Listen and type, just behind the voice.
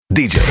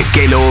DJ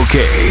QueLoK.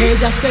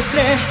 Ella se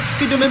cree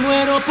que yo me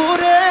muero por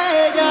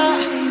ella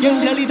y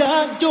en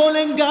realidad yo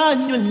le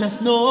engaño en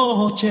las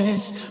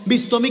noches.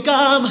 Visto mi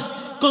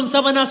cama con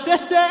sábanas de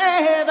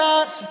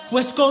sedas,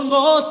 pues con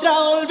otra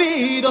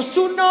olvido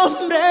su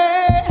nombre.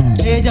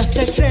 Ella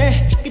se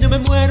cree que yo me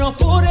muero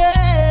por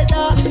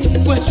ella,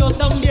 pues yo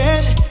también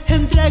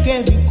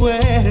entregué mi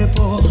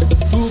cuerpo.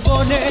 Tú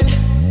con él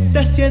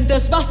te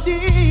sientes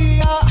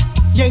vacía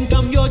y en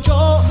cambio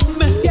yo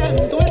me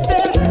siento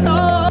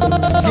eterno.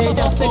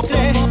 Ella se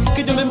cree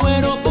que yo me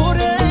muero por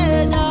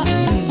ella,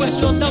 pues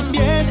yo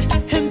también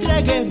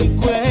entregué mi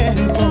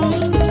cuerpo.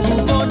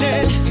 Tú con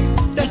él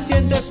te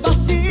sientes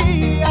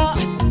vacía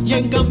y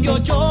en cambio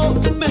yo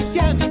me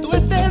siento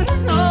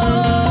eterno.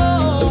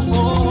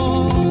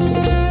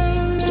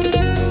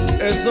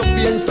 ¿Eso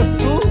piensas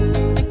tú?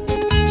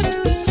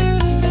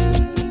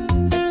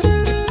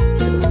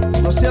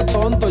 No seas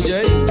tonto,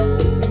 Jay.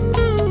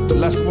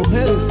 Las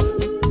mujeres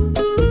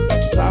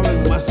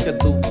saben más que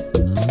tú.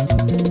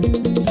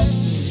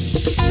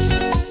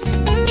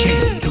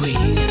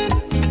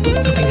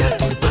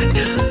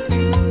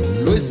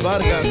 Luis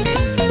Vargas,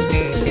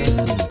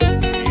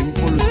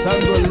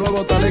 impulsando el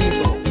nuevo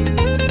talento,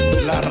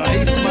 la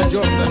raíz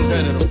mayor del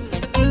género.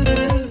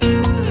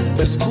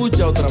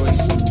 Escucha otra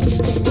vez.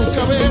 Tu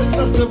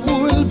cabeza se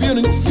vuelve un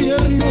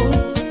infierno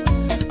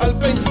al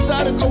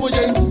pensar cómo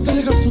ella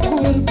entrega su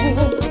cuerpo.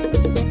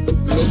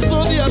 Los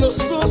odia a los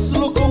dos,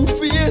 lo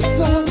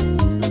confiesa.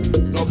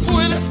 No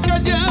puedes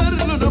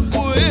callarlo, no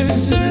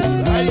puedes.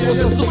 Ay,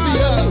 ella su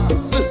piel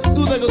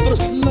desnuda en otros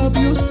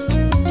labios,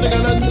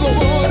 regalando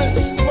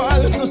amores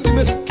falsos y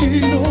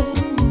mezquinos.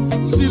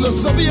 Si lo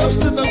sabía,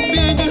 usted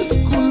también es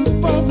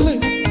culpable,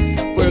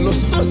 pues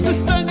los dos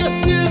están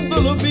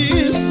haciendo lo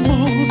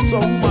mismo.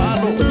 Son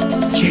malos.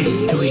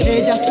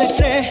 Ella se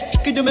cree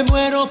que yo me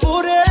muero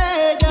por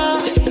ella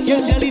y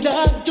en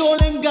realidad yo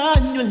le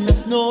engaño en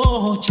las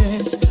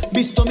noches.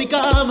 Visto mi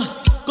cama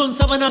con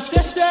sábanas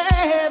de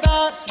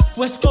sedas,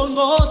 pues con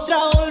otra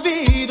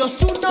olvido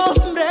su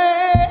nombre.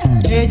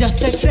 Ella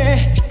se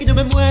cree que yo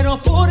me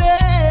muero por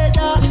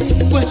ella,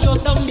 pues yo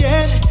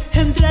también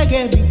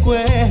entregué mi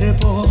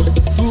cuerpo.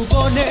 Tú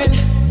con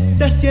él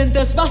te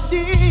sientes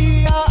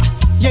vacía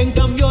y en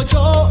cambio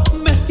yo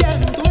me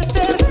siento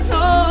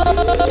eterno.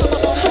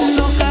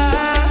 Loca,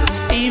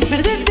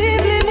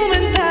 impredecible,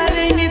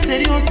 momentánea y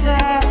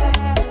misteriosa,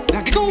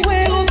 la que con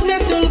juegos me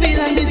hace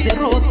olvidar mis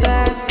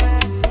derrotas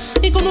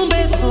y con un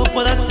beso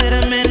puede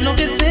hacerme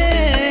enloquecer.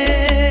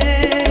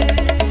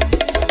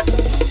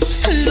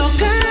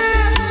 Loca,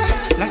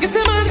 la que se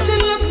marcha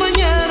en las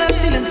mañanas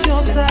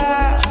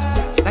silenciosa,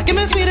 la que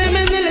me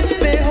firme en el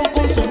espejo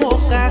con su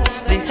boca,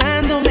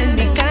 dejándome en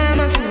mi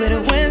cama su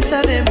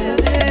vergüenza de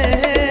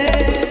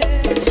mujer.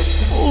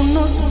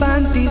 Unos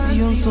panties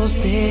y un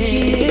sostén.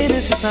 ¿Quién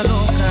es esa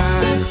loca?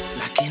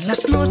 La que en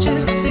las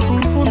noches se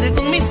confunde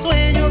con mis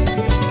sueños,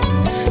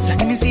 la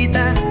que me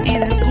incita y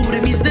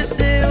descubre mis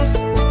deseos,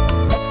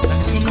 la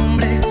que su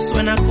nombre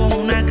suena como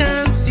una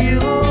canción.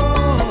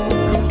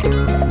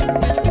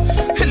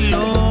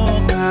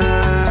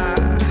 Loca,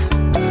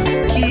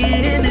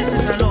 ¿quién es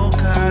esa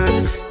loca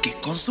que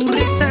con su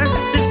risa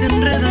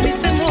desenreda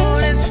mis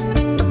temores?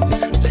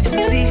 La que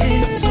me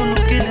exige solo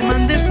que le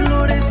mande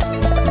flores,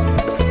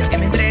 la que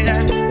me entrega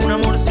un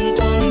amor sin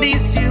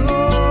condición.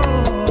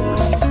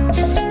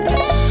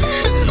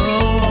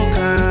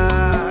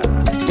 Loca,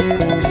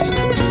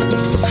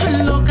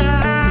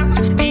 loca,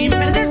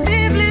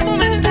 impredecible,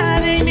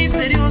 momentánea y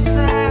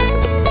misteriosa,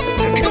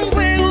 la que con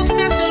juegos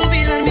me hace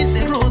olvidar mis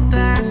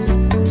derrotas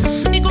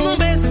y con un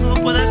beso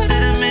puede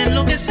hacerme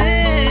enloquecer.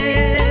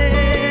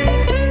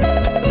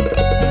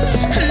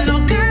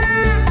 Loca,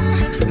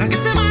 la que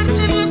se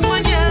marcha en las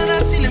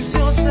mañanas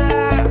silenciosa,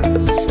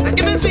 la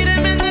que me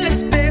firme en el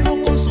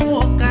espejo con su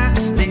boca,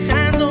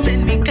 dejándome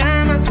en mi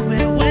cama su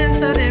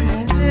vergüenza de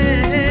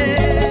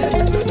mujer.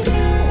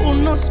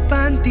 Unos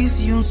panties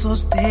y un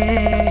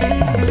sostén,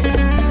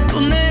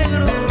 tu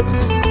negro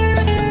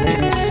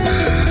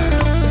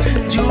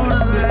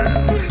Jordan.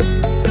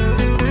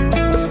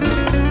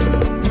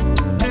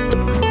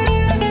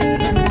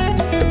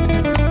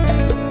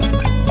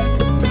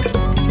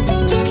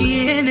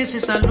 ¿Quién es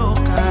esa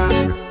loca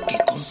que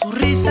con su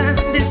risa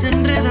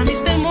desenreda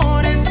mis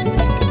temores?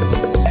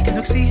 La que no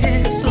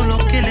exige solo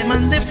que le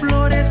mande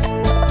flores,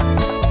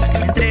 la que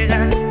me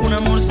entrega un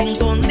amor sin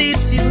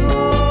condición.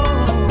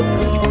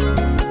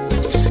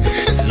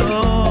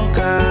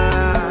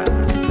 Loca,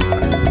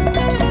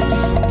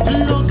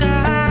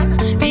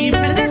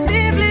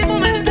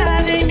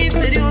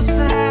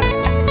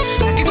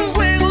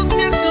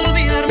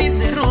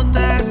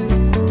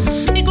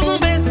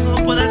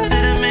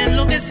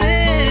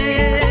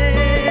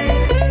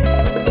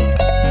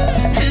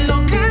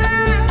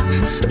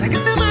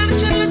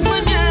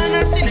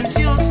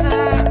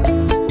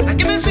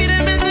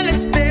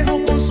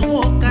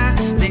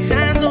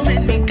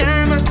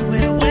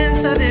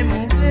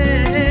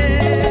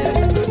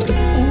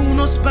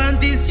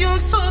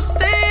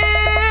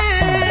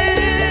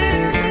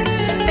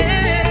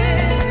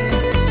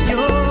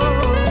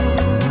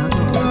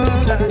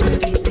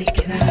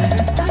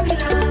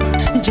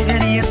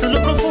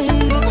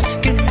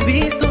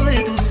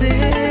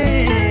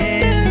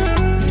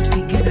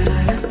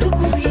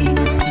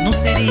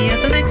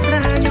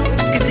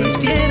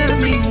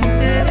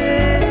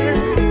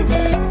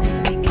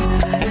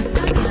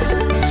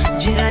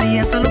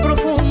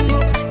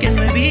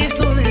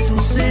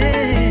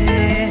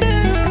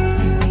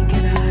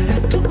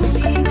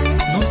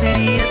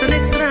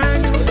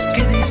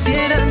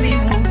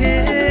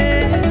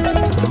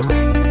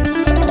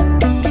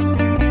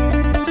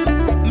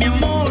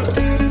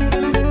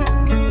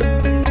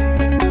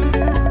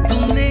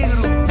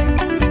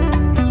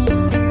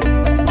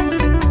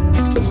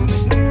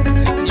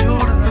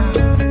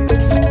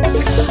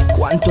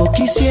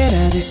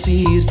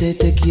 decirte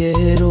te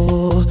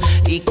quiero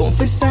y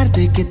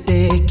confesarte que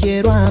te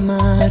quiero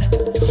amar.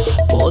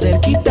 Poder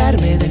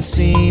quitarme de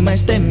encima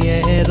este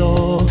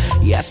miedo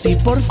y así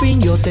por fin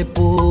yo te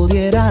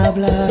pudiera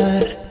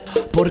hablar.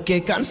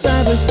 Porque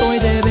cansado estoy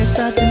de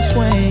besarte en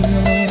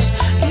sueños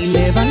y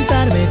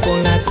levantarme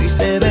con la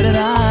triste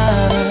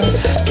verdad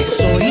que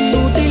soy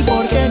inútil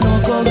porque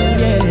no corro el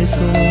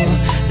riesgo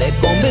de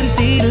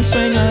convertir el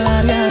sueño a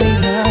la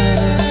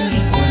realidad. Y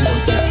cuando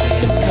te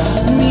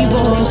acercas, mi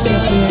voz se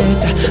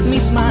aprieta,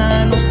 mis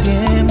manos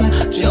tiemblan,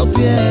 yo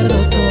pierdo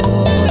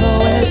todo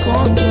el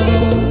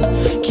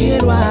control.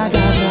 Quiero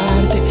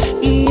agarrarte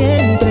y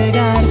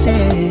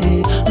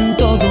entregarte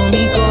todo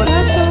mi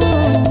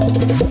corazón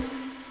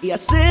y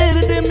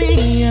hacerte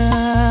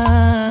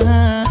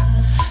mía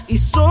y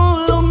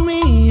solo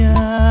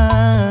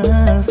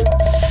mía,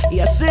 y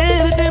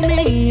hacerte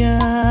mía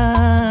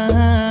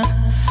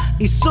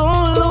y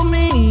solo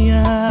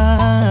mía.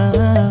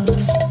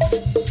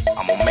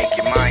 I'm gonna make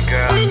you mine,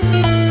 girl.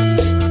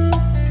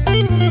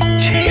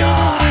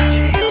 GR.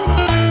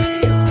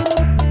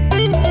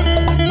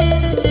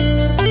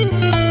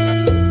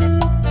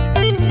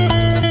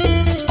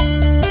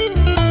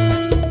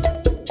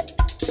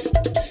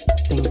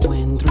 Te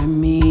encuentro en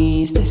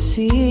mis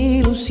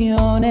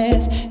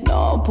desilusiones,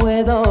 no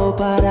puedo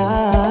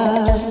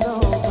parar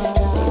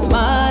de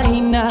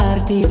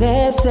imaginarte y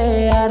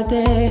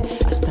desearte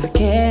hasta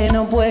que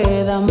no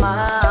pueda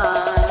más.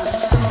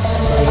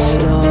 Soy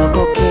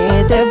loco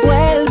que te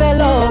vuelve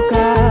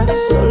loca,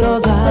 solo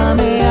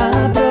dame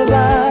a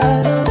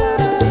probar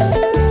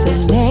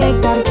del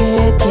néctar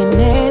que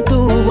tiene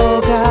tu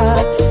boca,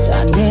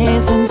 tan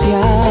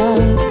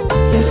esencial.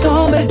 Te has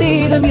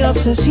convertido en mi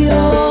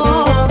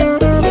obsesión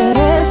y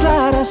eres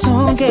la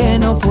razón que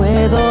no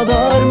puedo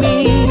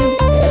dormir.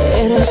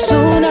 Eres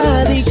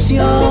una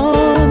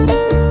adicción,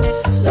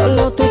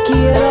 solo te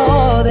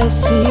quiero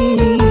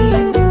decir,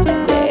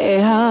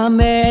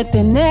 déjame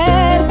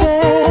tenerte,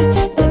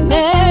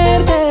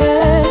 tenerte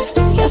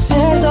y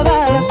hacer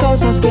todas las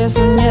cosas que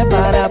soñé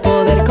para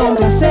poder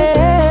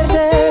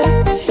complacerte.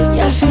 Y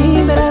al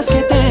fin verás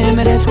que te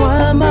merezco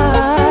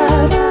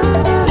amar.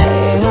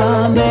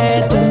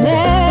 Déjame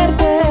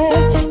tenerte,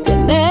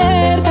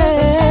 tenerte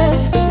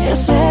y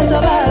hacer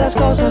todas las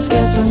cosas que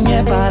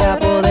soñé para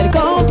poder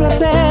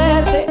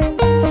complacerte.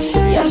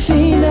 Y al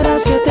fin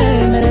verás que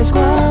te merezco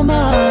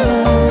amar.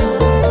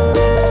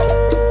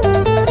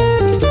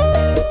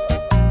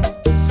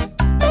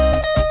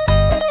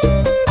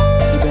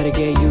 You better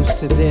get used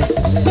to this.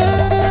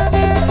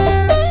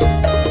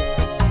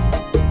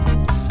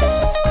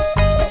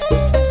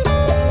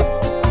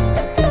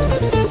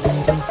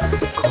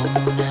 Como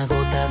una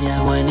gota de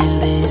agua en el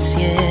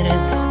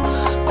desierto,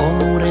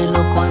 como un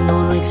reloj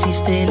cuando no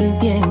existe el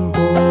tiempo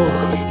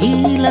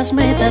y las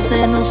metas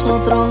de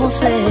nosotros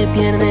se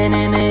pierden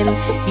en el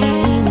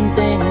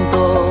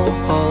intento.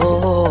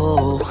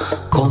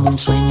 Como un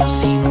sueño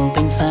sin un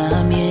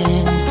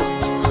pensamiento,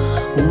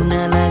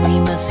 una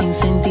lágrima sin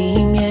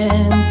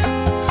sentimiento,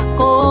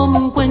 como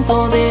un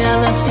cuento de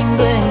hadas sin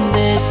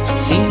duendes,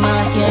 sin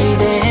magia y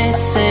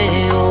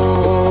deseos.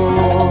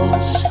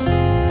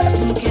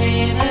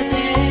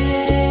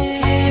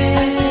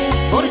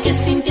 Porque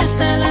sin ti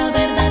hasta la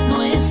verdad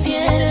no es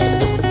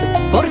cierto,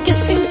 porque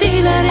sin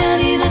ti la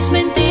realidad es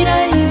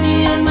mentira y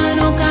mi alma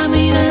no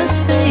camina.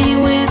 Stay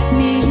with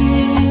me.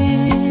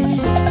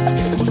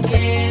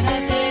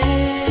 Quédate.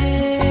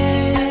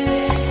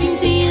 Sin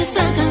ti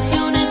esta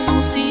canción es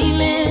un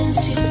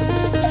silencio,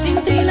 sin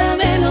ti la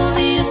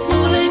melodía es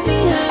nula y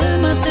mi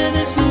alma se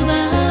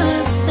desnuda.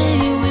 Stay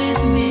with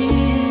me.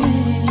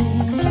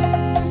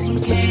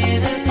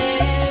 Quédate.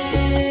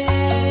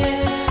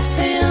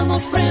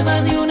 Seamos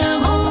prueba de un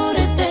amor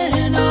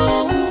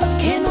eterno,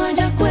 que no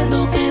haya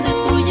acuerdo que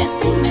destruya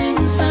esta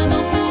inmensa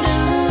locura.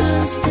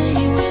 Stay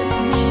with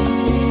me.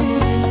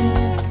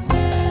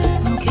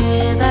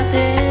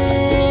 Quédate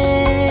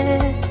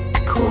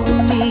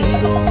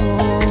conmigo.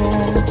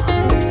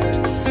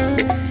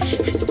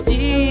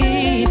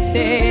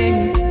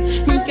 Dicen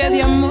que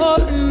de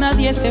amor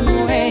nadie se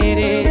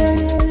muere,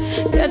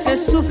 que ese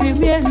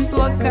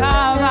sufrimiento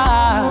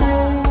acaba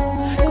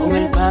con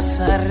el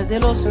pasar de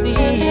los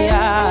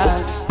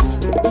días.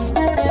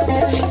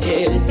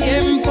 El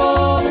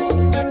tiempo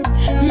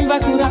va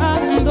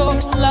curando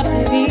las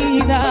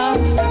heridas,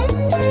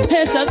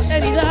 esas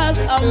heridas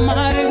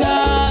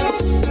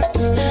amargas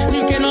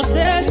que nos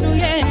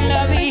destruyen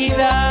la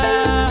vida.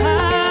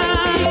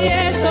 Y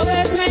eso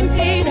es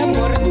mentira,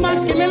 por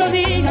más que me lo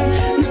digan,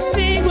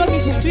 sigo aquí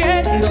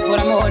sufriendo por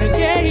amor,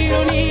 qué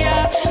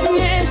ironía.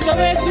 Eso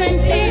es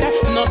mentira,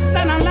 no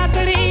sanan las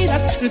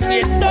heridas,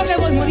 siento que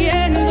voy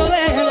muriendo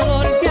de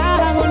dolor, qué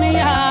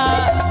agonía.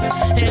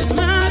 El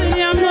mal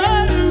de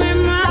amor me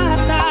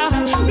mata,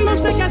 no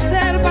sé qué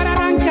hacer para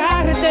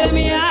arrancarte de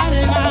mi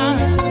alma.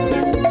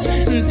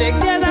 Te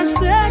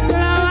quedaste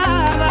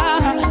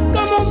clavada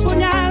como un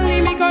puñal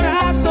y mi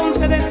corazón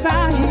se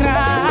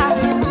desangra.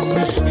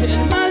 El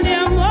mal de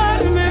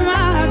amor me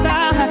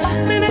mata,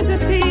 te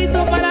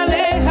necesito para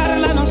alejar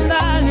la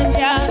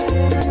nostalgia.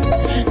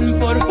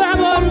 Por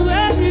favor,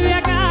 ven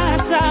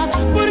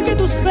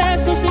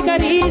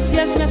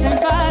caricias me hacen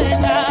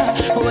falta,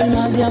 o el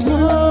mal de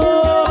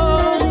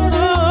amor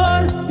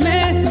me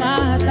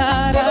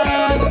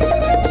matará.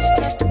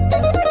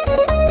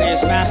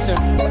 Yes, master.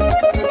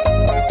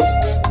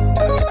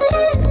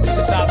 This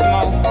is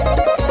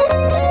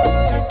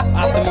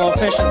Optimo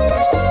official.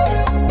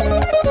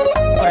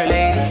 For the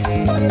ladies.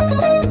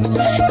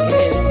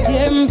 El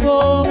tiempo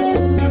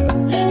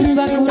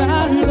va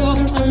curando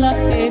las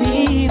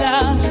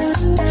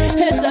heridas,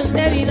 esas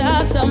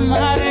heridas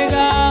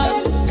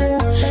amargas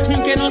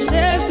que nos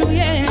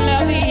destruyen la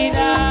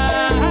vida.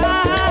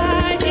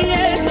 Y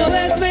eso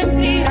es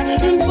mentira,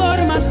 por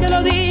más que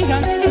lo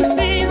digan,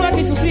 sigo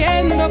aquí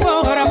sufriendo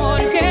por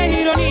amor, qué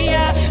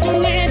ironía.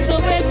 Eso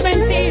es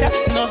mentira,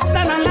 no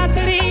sanan las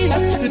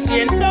heridas,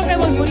 siento que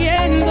voy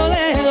muriendo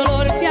de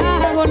dolor, qué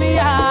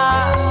agonía.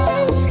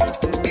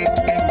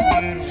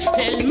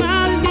 El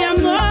mal de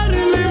amor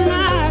me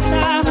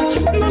mata,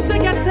 no sé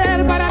qué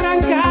hacer para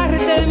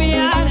arrancarte de mi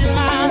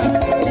alma.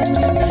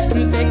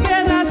 Te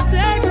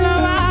quedaste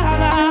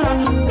clavada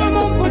como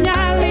un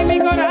puñal y mi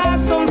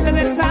corazón se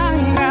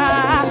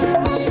desangra.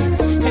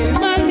 El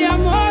mal de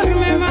amor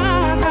me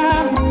mata,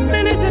 te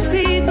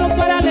necesito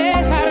para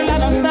alejar la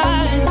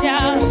nostalgia.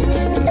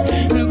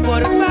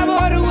 Por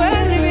favor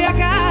vuelve a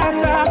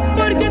casa,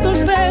 porque tus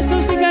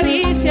besos y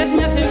caricias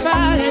me hacen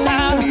falta.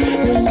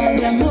 El mal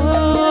de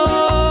amor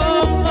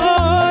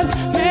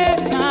me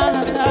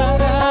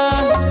matará.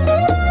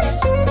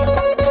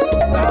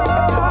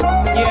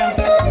 Yeah,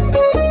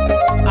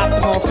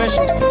 Optimo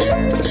official.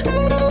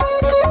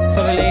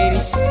 For the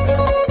ladies.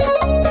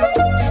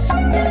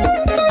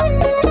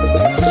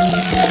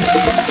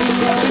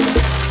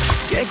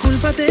 ¿Qué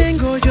culpa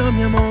tengo yo,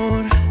 mi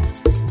amor,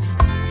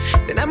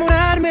 de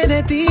enamorarme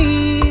de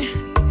ti,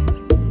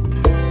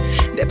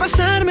 de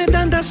pasarme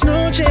tantas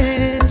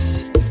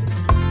noches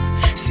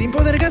sin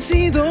poder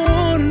casi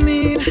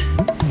dormir?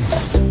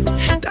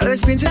 Tal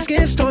vez pienses que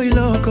estoy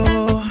loco,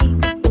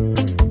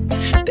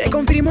 te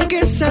confirmo que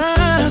es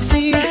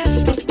así.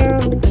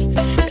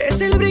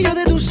 Es el brillo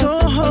de tus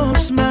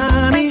ojos,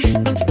 mami,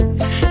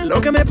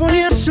 lo que me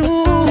pone a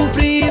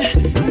sufrir.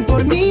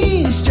 Por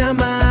mis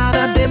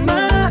llamadas de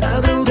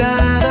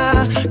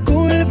madrugada,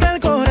 culpa al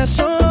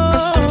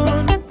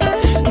corazón.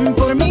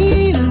 Por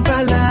 1000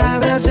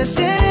 palabras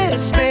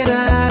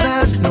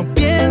desesperadas, no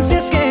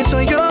pienses que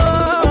soy yo,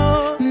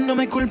 no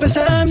me culpes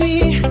a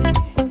mí.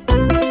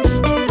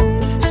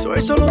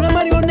 Soy solo una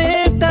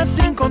marioneta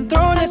sin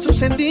control de su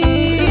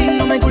sentir.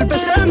 No me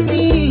culpes a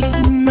mí,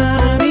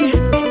 mami.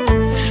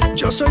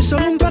 Yo soy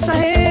solo un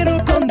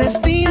pasajero con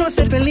destino a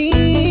ser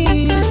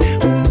feliz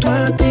junto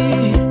a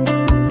ti.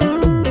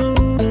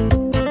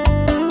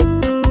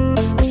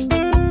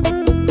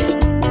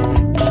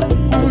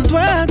 Junto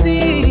a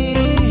ti,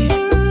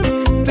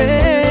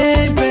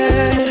 baby.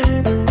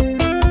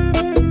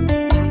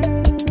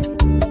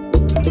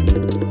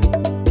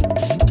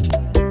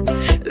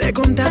 Le he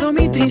contado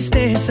mi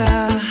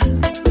tristeza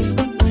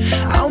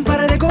a un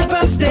par de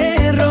copas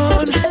de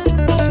ron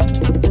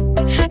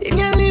y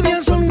me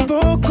alivian solo un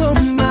poco,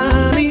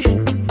 mami,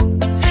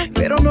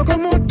 pero no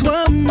como tu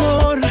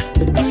amor.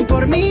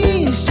 Por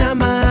mis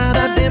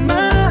llamadas de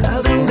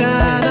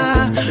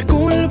madrugada,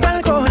 culpa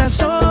al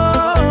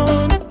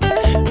corazón.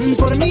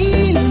 Por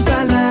 1000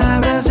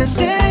 palabras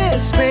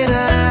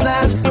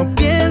desesperadas, no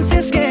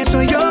pienses que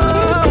soy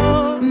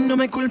yo, no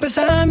me culpes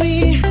a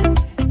mí.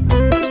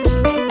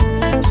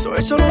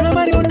 Soy solo una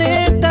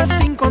marioneta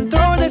sin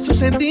control de su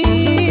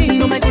sentir.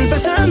 No me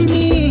culpes a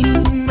mí,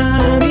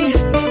 mami.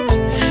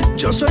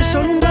 Yo soy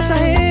solo un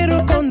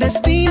pasajero con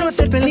destino a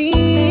ser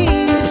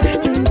feliz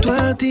junto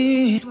a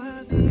ti.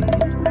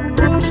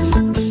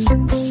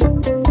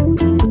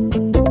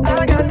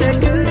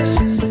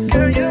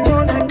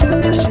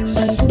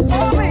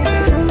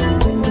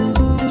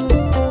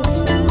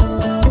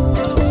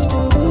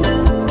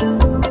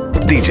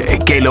 DJ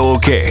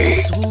QueLoK.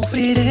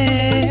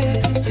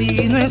 Sufriré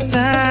si no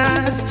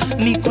estás,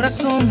 mi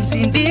corazón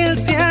sin ti él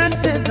se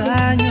hace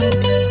daño.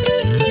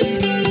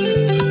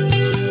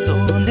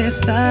 ¿Dónde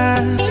está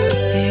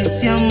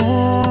ese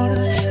amor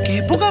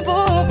que poco a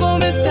poco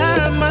me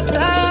está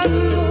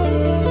matando?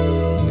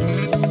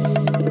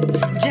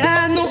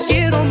 Ya no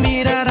quiero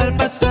mirar al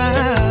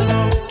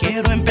pasado,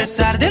 quiero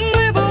empezar de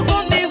nuevo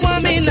contigo a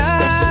mi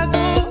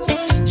lado.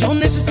 Yo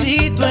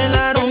necesito el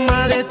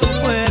aroma de tu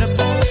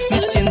cuerpo, me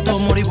siento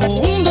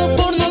moribundo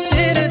por no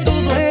ser tu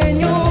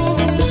dueño.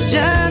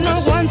 Ya no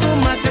aguanto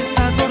más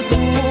esta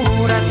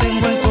tortura,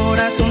 tengo el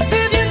corazón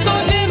sediento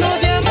lleno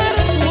de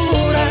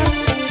amargura.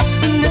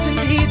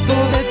 Necesito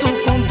de tu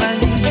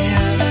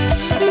compañía,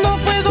 no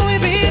puedo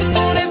vivir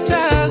con esta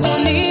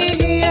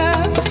agonía.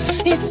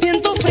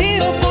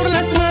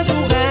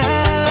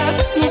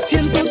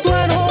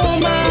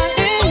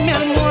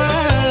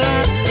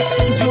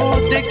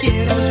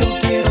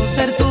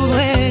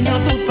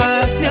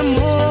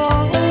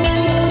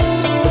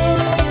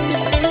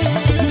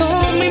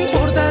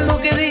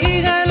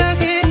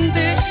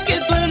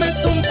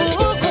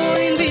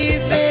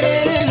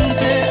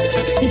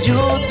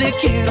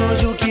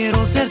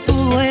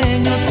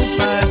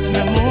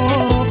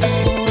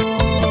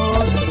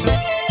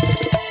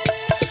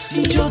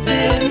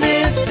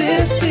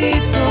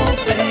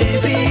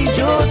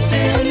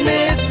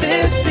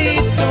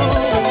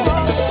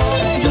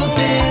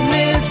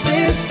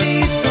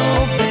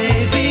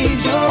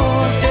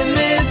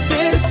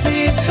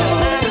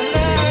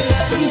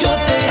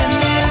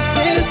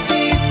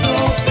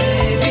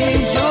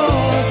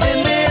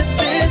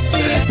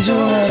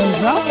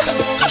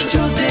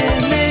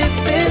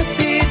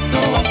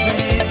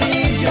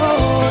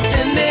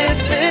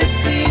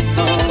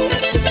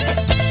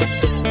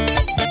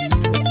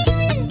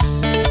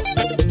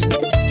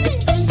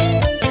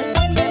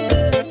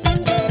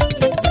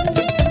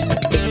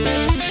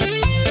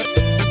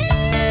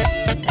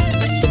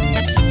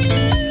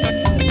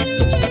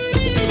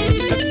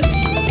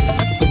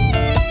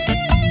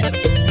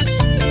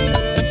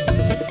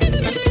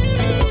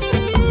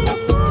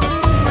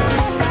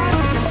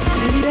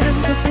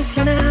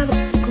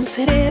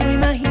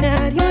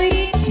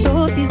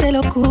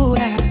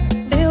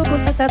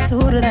 cosas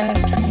absurdas.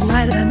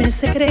 Guárdame el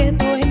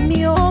secreto, en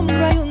mi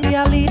hombro hay un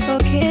diablito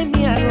que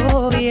me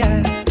agobia.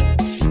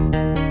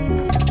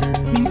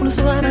 Me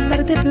impulsó a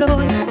mandarte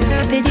flores,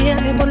 que te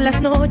llame por las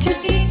noches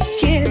y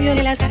que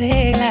viole las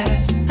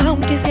reglas,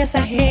 aunque seas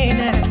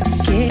ajena.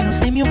 Que no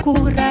se me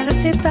ocurra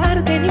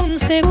aceptarte ni un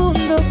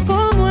segundo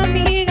como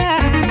amiga.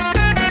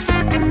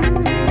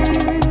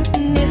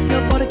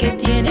 Necio porque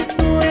tienes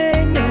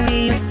dueño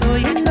y yo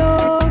soy un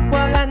loco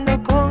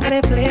hablando con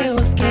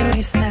reflejos que no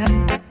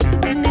están.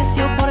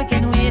 Necio porque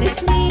no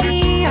eres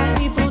mía,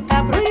 mi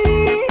fruta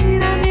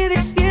prohibida me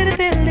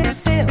despierta el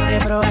deseo de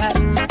probar.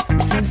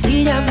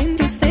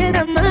 Sencillamente usted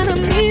a mano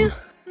mía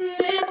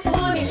me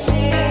pone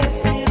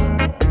necio.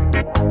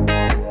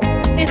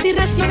 Es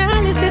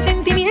irracional este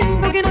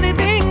sentimiento que no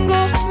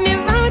detengo, me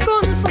va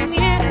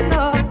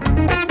consumiendo.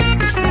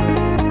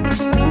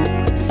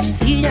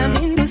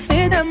 Sencillamente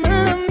usted a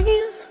mano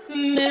mía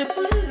me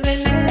vuelve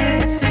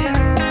necio.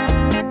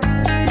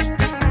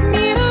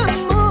 Mi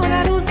amor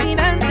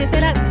alucinante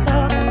se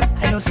lanzó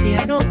al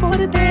océano por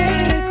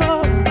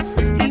teco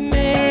y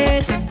me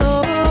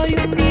estoy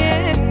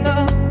hundiendo.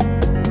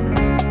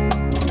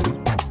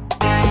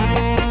 Ay,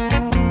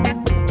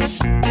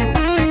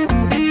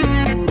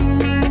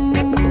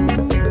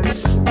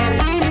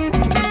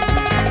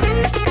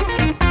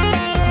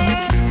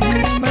 qué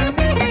fino,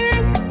 mami.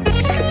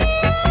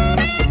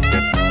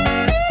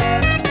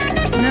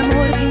 Un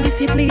amor sin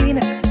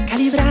disciplina,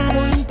 calibrado,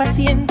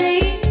 impaciente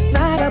y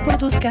vaga por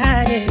tus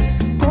calles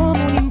como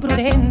un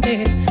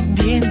imprudente,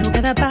 viendo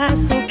cada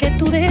paso que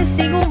tú des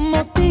sin un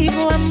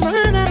motivo,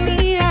 amada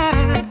mía.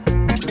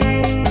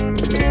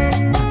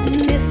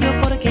 Necio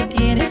porque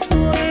tienes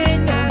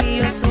dueño y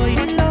yo soy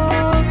un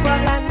loco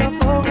hablando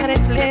con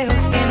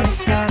reflejos que no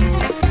están.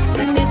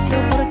 Necio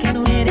porque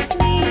no eres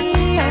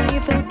mía, mi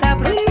fruta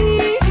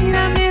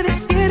prohibida me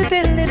despierta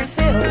el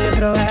deseo de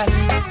probar.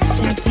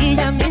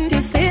 Sencillamente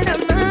usted,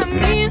 amada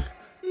mía,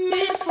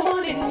 me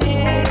pone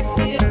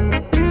necio.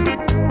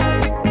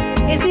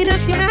 Es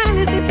irracional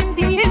este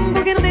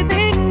sentimiento que no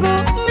detengo,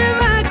 me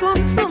va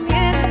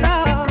consumiendo.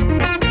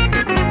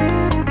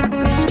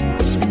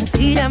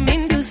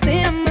 Sencillamente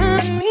usted,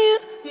 amada mía,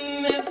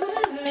 me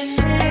vuelve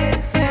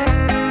necio.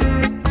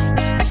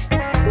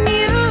 Mi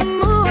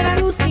amor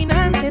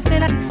alucinante se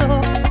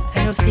lanzó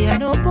al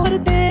océano por